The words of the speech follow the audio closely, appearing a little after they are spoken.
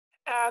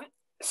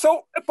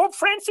So Pope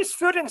Francis'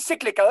 third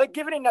encyclical,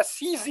 given in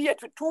Assisi at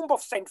the tomb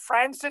of St.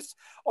 Francis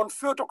on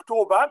 3rd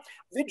October,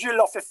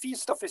 vigil of the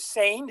feast of a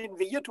saint in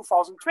the year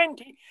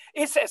 2020,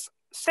 is, as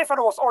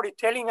Stefano was already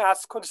telling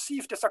us,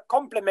 conceived as a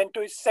complement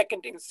to his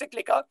second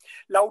encyclical,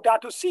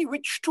 Laudato Si,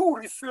 which too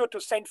referred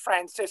to St.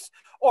 Francis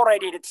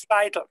already in its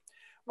title.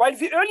 While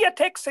the earlier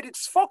text had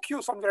its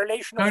focus on the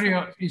relation of...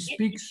 Vittorio,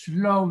 speak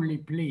slowly,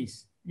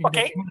 please. In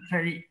okay. the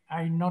contrary,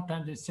 I not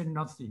understand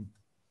nothing.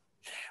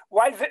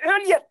 While the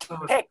earlier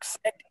text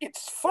had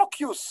its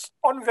focus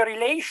on the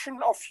relation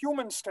of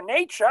humans to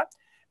nature,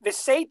 the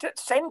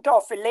center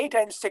of the later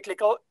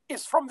encyclical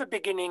is from the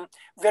beginning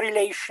the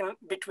relation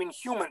between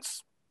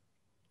humans.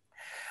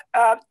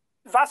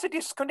 Thus, it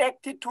is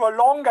connected to a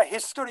longer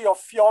history of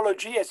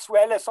theology as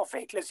well as of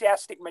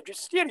ecclesiastic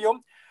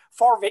magisterium,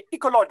 for the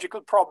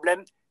ecological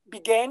problem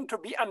began to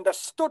be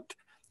understood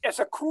as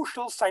a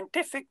crucial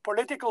scientific,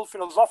 political,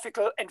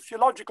 philosophical, and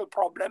theological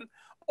problem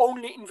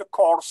only in the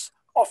course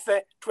of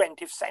the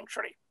 20th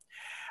century.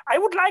 I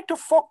would like to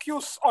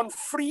focus on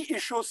three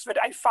issues that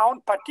I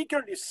found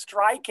particularly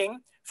striking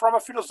from a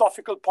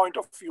philosophical point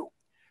of view.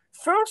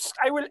 First,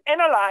 I will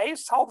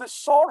analyze how the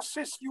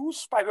sources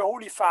used by the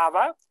Holy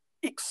Father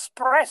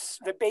express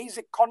the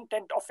basic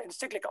content of the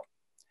encyclical.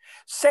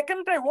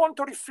 Second, I want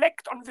to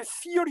reflect on the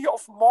theory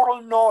of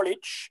moral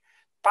knowledge,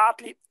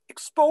 partly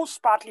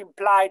exposed, partly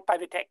implied by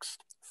the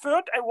text.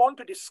 Third, I want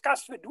to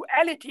discuss the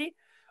duality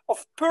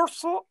of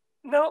personal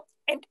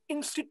and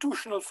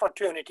institutional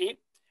fraternity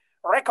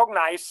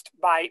recognized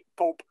by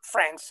Pope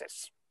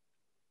Francis.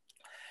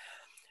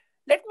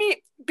 Let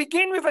me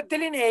begin with a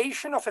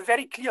delineation of a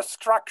very clear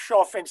structure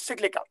of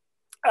encyclical.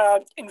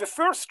 In the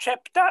first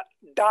chapter,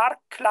 Dark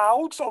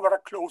Clouds Over a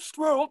Closed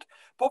World,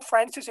 Pope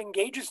Francis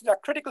engages in a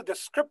critical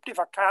descriptive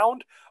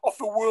account of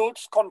the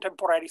world's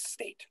contemporary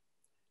state.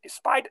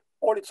 Despite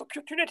all its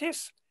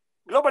opportunities,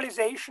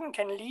 globalization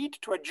can lead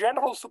to a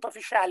general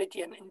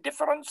superficiality and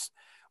indifference,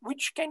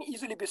 which can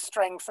easily be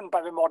strengthened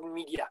by the modern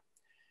media.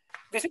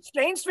 This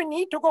explains the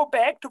need to go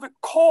back to the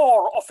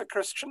core of the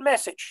Christian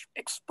message,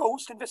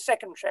 exposed in the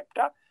second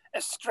chapter,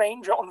 A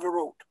Stranger on the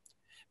Road.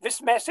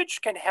 This message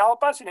can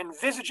help us in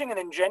envisaging and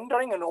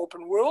engendering an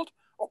open world,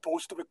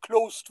 opposed to the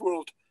closed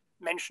world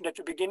mentioned at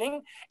the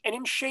beginning, and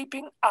in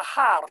shaping a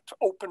heart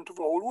open to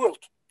the whole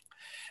world.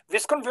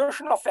 This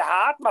conversion of the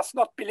heart must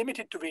not be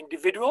limited to the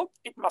individual.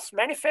 It must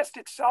manifest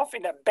itself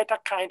in a better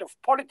kind of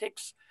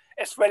politics,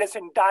 as well as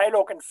in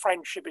dialogue and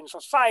friendship in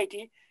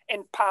society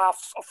and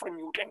paths of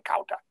renewed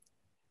encounter.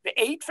 The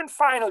eighth and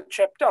final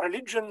chapter,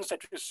 Religions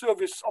at the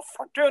Service of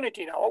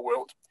Fraternity in Our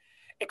World,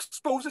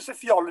 exposes the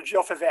theology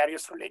of the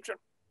various religions.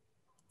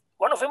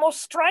 One of the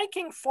most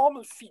striking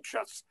formal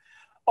features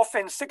of the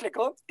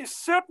encyclical is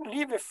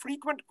certainly the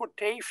frequent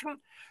quotation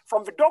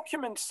from the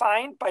document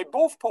signed by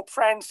both Pope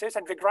Francis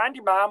and the Grand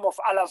Imam of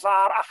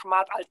Al-Azhar,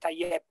 Ahmad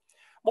al-Tayyib,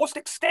 most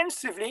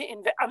extensively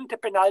in the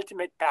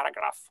antepenultimate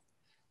paragraph.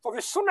 For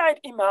the Sunnite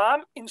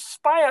Imam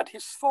inspired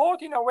his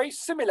thought in a way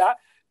similar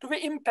to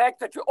the impact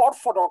that the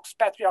Orthodox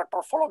Patriarch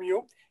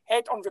Bartholomew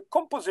had on the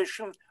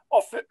composition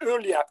of the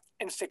earlier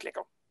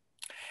encyclical,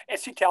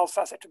 as he tells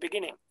us at the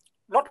beginning.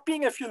 Not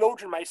being a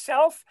theologian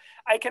myself,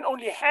 I can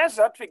only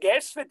hazard the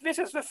guess that this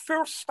is the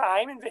first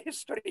time in the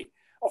history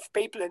of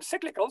papal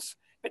encyclicals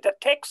that a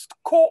text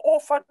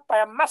co-authored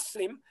by a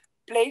Muslim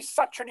plays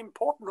such an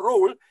important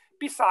role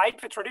beside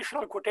the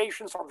traditional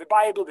quotations from the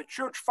Bible, the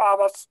Church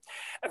Fathers,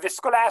 the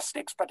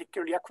scholastics,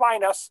 particularly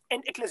Aquinas,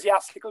 and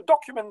ecclesiastical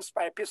documents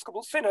by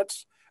episcopal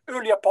synods,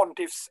 earlier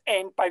pontiffs,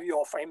 and by the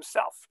author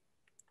himself.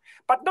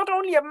 But not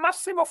only a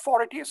Muslim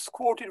authority is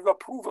quoted with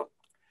approval.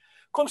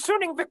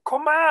 Concerning the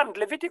command,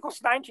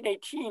 Leviticus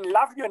 19:18,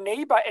 love your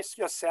neighbor as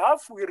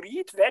yourself, we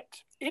read that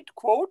it,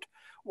 quote,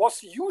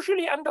 was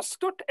usually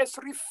understood as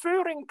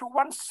referring to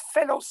one's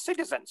fellow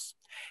citizens.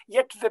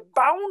 Yet the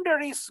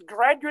boundaries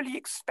gradually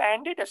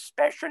expanded,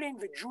 especially in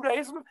the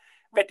Judaism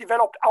that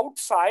developed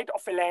outside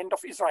of the land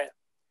of Israel.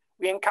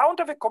 We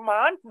encounter the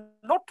command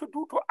not to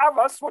do to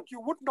others what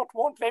you would not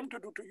want them to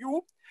do to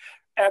you,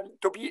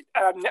 Tobit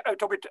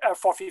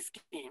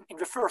 4:15. In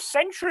the first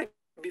century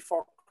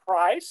before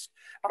Christ,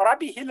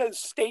 Rabbi Hillel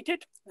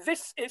stated,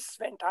 this is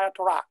the entire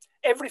Torah.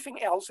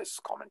 Everything else is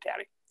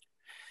commentary.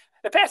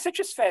 The passage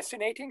is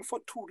fascinating for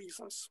two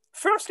reasons.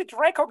 First, it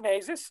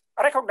recognizes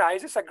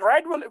a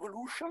gradual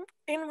evolution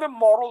in the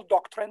moral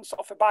doctrines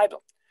of the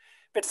Bible.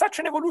 That such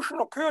an evolution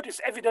occurred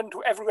is evident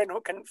to everyone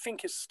who can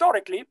think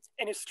historically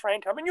and is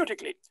trained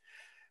hermeneutically.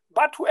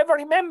 But whoever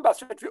remembers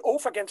that the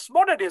oath against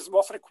modernism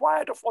was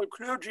required of all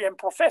clergy and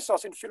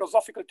professors in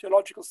philosophical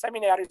theological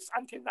seminaries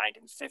until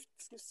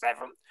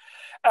 1967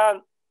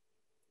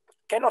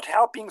 cannot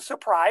help being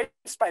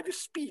surprised by the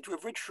speed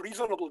with which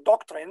reasonable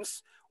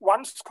doctrines,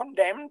 once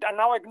condemned, are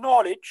now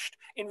acknowledged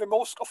in the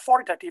most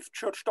authoritative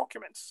church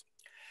documents.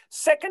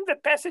 Second, the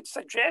passage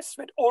suggests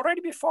that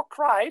already before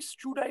Christ,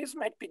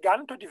 Judaism had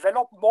begun to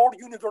develop more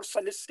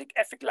universalistic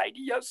ethical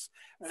ideas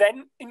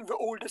than in the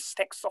oldest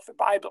texts of the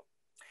Bible.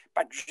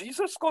 But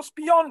Jesus goes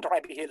beyond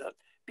Rabbi Hillel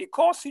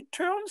because he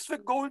turns the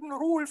golden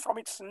rule from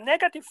its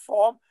negative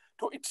form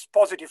to its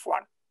positive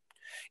one.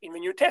 In the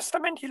New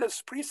Testament,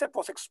 Hillel's precept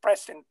was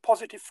expressed in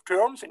positive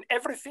terms: in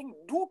everything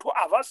do to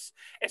others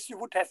as you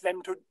would have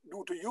them to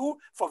do to you,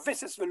 for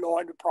this is the law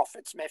and the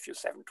prophets, Matthew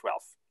 7:12.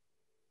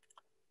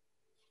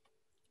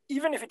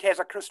 Even if it has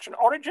a Christian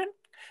origin,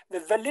 the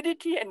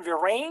validity and the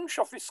range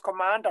of this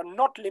command are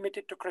not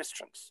limited to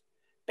Christians.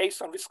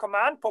 Based on this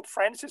command, Pope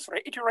Francis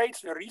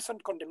reiterates the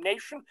recent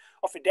condemnation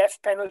of the death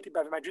penalty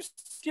by the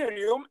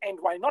magisterium, and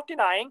while not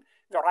denying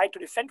the right to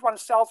defend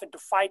oneself and to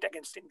fight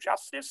against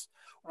injustice,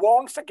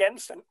 warns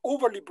against an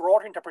overly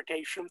broad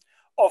interpretation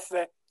of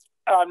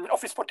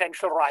this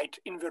potential right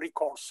in the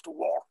recourse to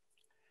war.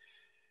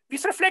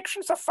 These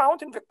reflections are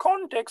found in the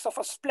context of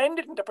a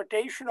splendid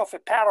interpretation of the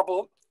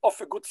parable of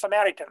the Good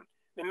Samaritan,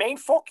 the main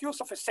focus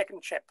of the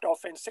second chapter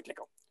of the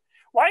encyclical.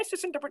 Why is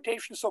this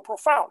interpretation so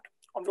profound?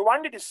 On the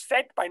one hand, it is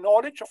fed by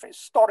knowledge of a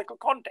historical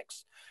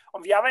context.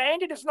 On the other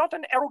hand, it is not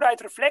an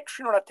erudite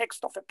reflection on a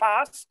text of the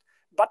past,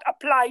 but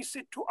applies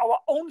it to our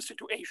own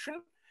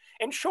situation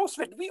and shows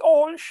that we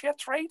all share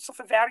traits of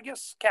the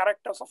various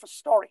characters of a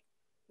story.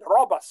 The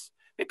robbers,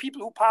 the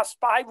people who passed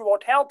by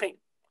without helping,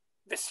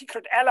 the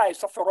secret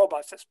allies of the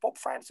robbers, as Pope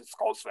Francis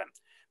calls them,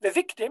 the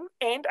victim,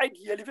 and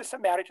ideally the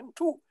Samaritan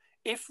too,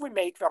 if we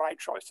make the right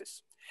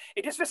choices.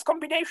 It is this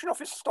combination of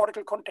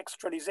historical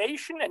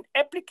contextualization and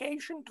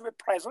application to the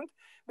present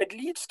that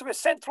leads to a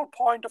central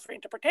point of the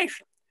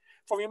interpretation.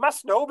 For we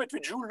must know that the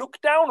Jew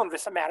looked down on the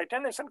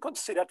Samaritans and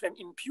considered them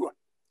impure.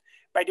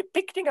 By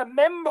depicting a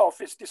member of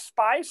his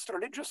despised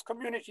religious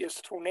community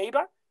as true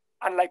neighbor,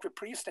 unlike the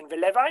priest and the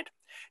Levite,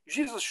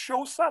 Jesus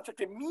shows us that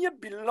the mere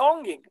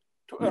belonging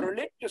to a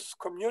religious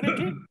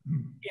community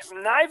is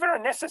neither a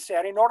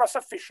necessary nor a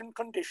sufficient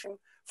condition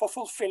for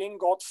fulfilling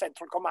God's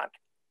central command.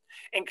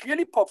 And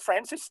clearly, Pope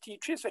Francis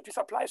teaches that this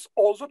applies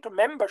also to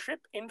membership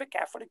in the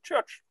Catholic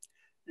Church.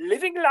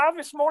 Living love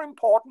is more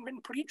important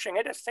than preaching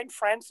it, as St.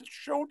 Francis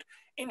showed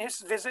in his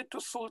visit to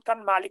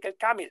Sultan Malik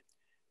el-Kamil.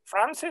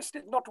 Francis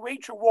did not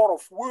wage a war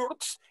of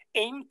words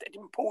aimed at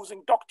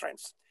imposing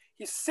doctrines.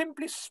 He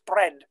simply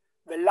spread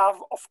the love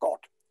of God.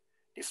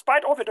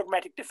 Despite all the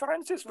dogmatic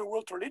differences, the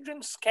world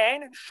religions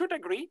can and should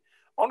agree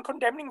on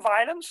condemning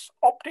violence,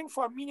 opting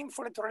for a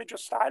meaningful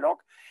interreligious dialogue,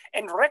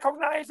 and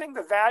recognizing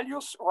the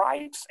values,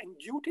 rights, and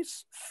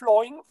duties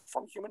flowing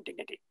from human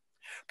dignity.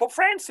 Pope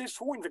Francis,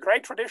 who in the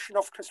great tradition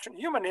of Christian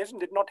humanism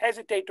did not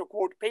hesitate to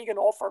quote pagan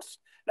authors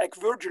like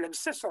Virgil and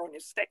Cicero in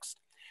his text,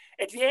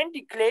 at the end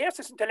declares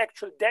his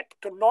intellectual debt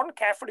to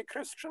non-Catholic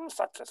Christians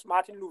such as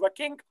Martin Luther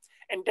King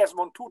and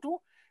Desmond Tutu,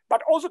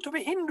 but also to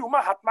the Hindu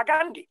Mahatma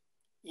Gandhi.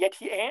 Yet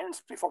he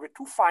ends before the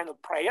two final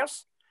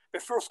prayers, the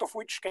first of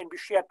which can be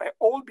shared by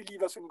all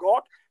believers in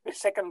God, the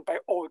second by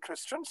all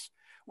Christians,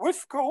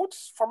 with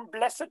quotes from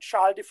Blessed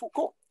Charles de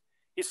Foucault.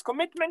 His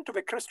commitment to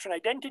the Christian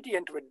identity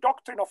and to the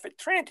doctrine of the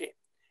Trinity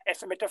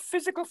as a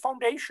metaphysical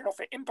foundation of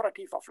the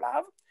imperative of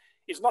love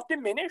is not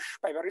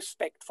diminished by the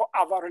respect for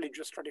other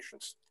religious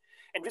traditions.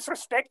 And this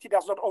respect he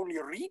does not only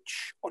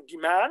reach or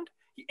demand,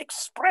 he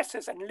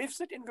expresses and lives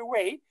it in the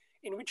way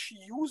in which he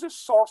uses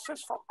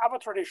sources from other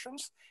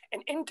traditions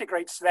and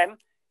integrates them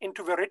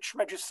into the rich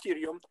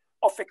magisterium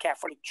of the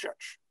Catholic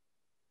Church.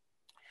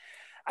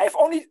 I have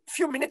only a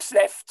few minutes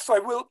left, so I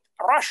will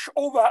rush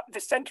over the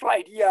central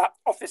idea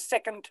of the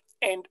second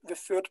and the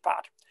third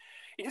part.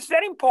 It is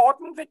very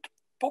important that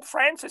Pope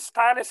Francis'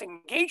 tireless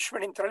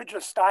engagement in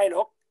religious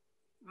dialogue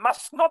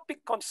must not be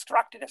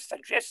constructed as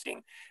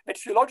suggesting that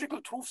theological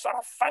truths are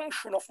a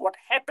function of what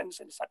happens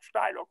in such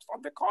dialogues.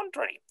 On the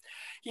contrary,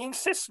 he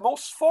insists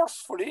most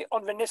forcefully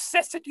on the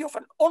necessity of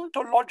an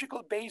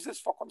ontological basis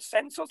for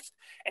consensus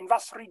and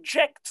thus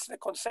rejects the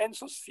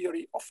consensus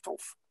theory of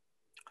truth.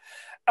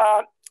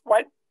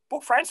 While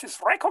Pope Francis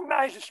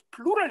recognizes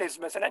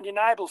pluralism as an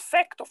undeniable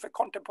fact of the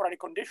contemporary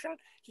condition,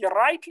 he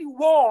rightly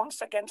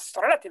warns against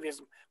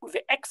relativism with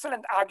the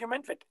excellent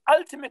argument that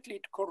ultimately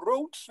it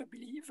corrodes the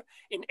belief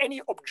in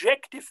any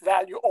objective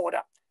value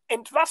order,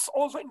 and thus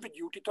also in the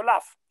duty to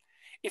love.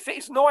 If there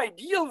is no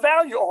ideal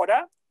value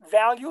order,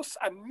 values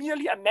are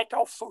merely a matter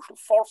of social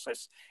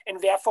forces,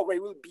 and therefore they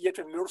will be at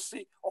the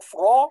mercy of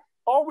raw,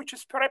 or which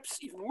is perhaps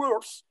even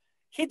worse,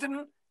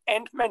 hidden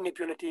and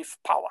manipulative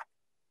power.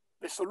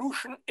 The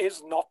solution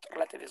is not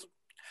relativism.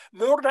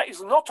 Murder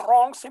is not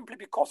wrong simply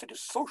because it is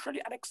socially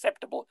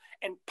unacceptable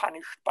and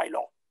punished by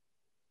law.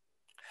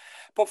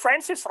 Pope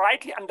Francis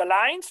rightly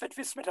underlines that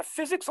this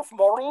metaphysics of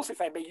morals,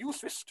 if I may use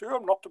this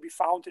term not to be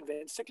found in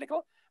the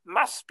encyclical,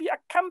 must be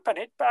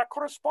accompanied by a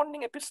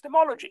corresponding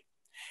epistemology.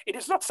 It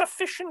is not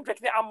sufficient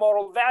that there are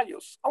moral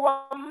values.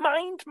 Our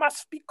mind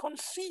must be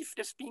conceived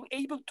as being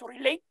able to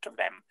relate to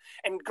them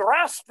and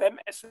grasp them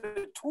as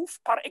the truth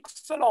par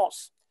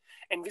excellence.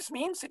 And this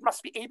means it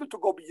must be able to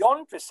go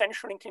beyond the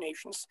sensual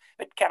inclinations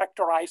that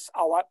characterize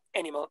our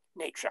animal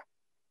nature.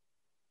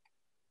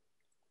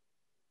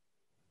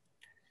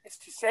 As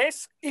he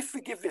says, if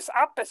we give this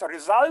up as a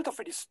result of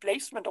a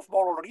displacement of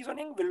moral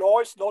reasoning, the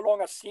law is no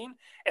longer seen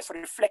as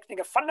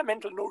reflecting a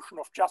fundamental notion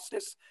of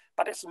justice,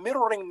 but as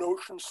mirroring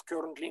notions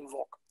currently in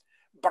vogue.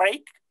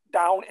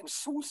 Breakdown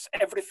ensues,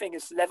 everything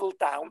is leveled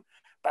down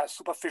by a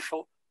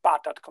superficial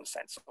bartered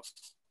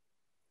consensus.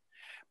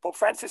 Pope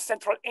Francis'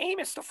 central aim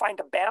is to find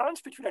a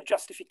balance between a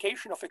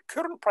justification of a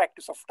current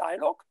practice of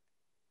dialogue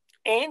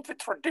and the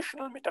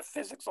traditional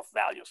metaphysics of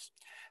values.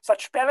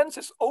 Such balance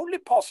is only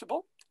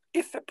possible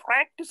if the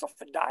practice of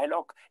the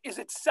dialogue is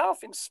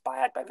itself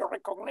inspired by the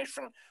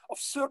recognition of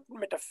certain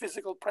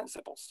metaphysical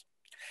principles.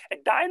 A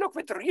dialogue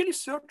that really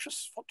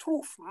searches for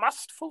truth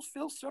must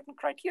fulfill certain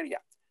criteria.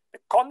 The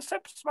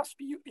concepts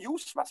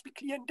used must be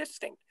clear and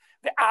distinct.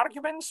 The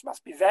arguments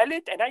must be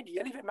valid, and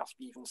ideally they must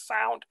be even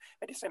sound.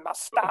 That is, they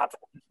must start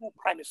from true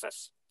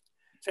premises.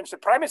 Since the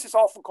premise is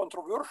often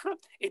controversial,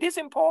 it is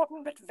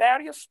important that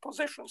various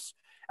positions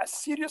are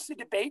seriously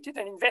debated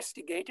and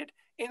investigated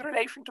in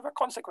relation to the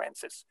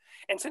consequences.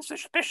 And since the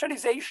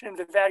specialization in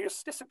the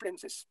various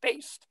disciplines is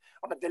based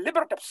on a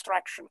deliberate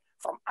abstraction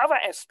from other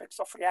aspects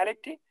of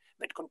reality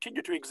that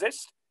continue to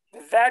exist,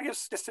 the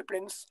various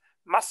disciplines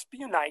must be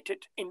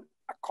united in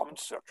a common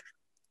search.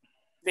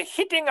 The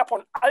hitting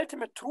upon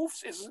ultimate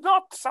truths is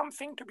not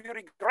something to be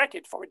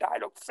regretted for a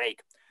dialogue's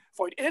sake,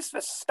 for it is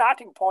the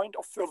starting point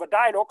of further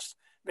dialogues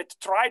that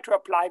try to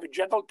apply the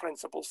general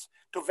principles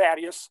to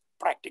various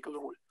practical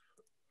rules.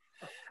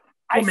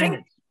 I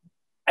think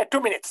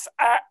 2 minutes.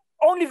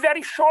 Only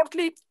very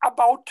shortly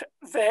about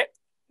the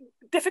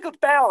difficult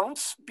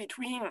balance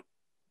between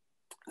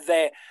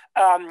the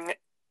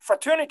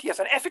fraternity as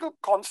an ethical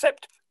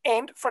concept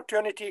and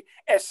fraternity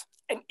as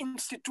an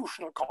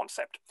institutional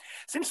concept.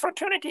 Since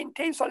fraternity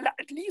entails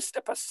at least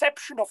a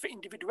perception of the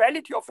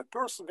individuality of a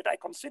person that I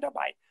consider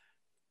my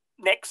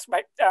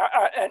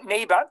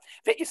neighbor,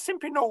 there is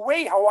simply no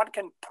way how one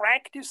can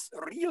practice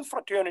real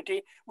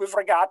fraternity with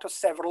regard to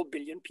several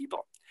billion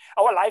people.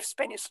 Our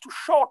lifespan is too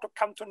short to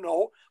come to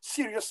know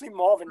seriously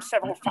more than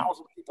several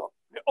thousand people.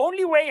 The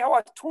only way how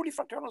a truly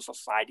fraternal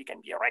society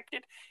can be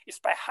erected is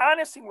by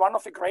harnessing one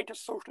of the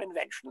greatest social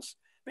inventions,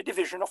 the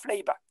division of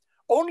labor.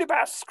 Only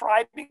by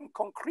ascribing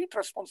concrete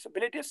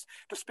responsibilities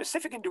to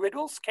specific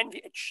individuals can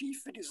we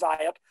achieve the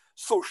desired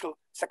social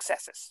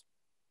successes.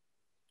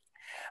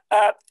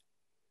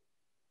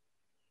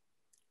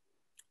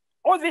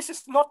 All this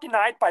is not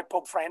denied by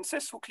Pope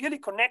Francis, who clearly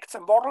connects a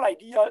moral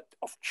idea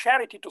of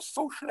charity to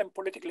social and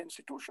political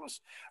institutions,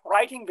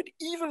 writing that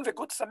even the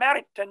Good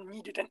Samaritan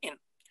needed an inn,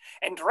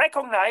 and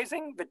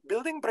recognizing that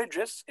building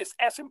bridges is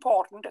as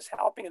important as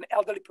helping an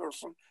elderly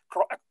person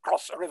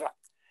cross a river.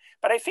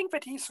 But I think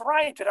that he's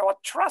right that our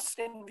trust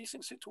in these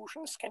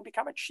institutions can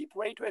become a cheap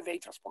way to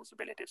evade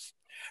responsibilities.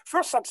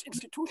 First, such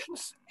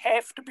institutions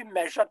have to be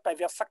measured by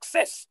their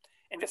success,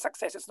 and their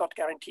success is not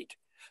guaranteed.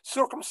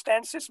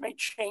 Circumstances may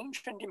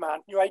change and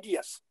demand new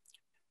ideas.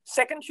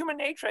 Second, human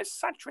nature is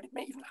such that it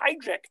may even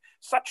hijack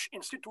such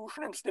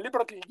institutions and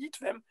deliberately lead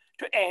them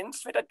to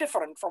ends that are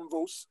different from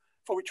those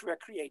for which we are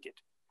created.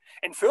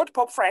 And third,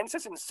 Pope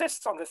Francis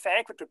insists on the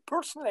fact that the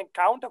personal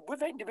encounter with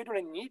the individual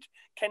in need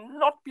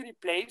cannot be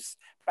replaced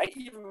by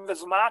even the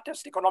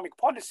smartest economic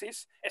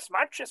policies as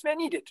much as they're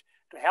needed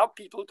to help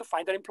people to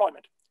find their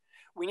employment.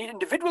 We need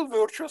individual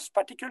virtues,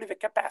 particularly the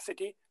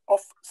capacity of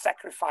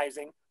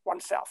sacrificing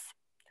oneself.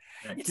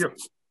 Thank you.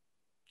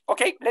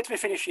 Okay, let me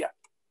finish here.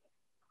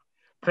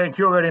 Thank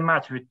you very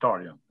much,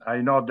 Vittorio. I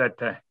know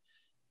that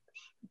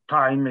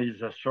time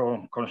is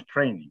so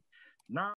constraining. Now.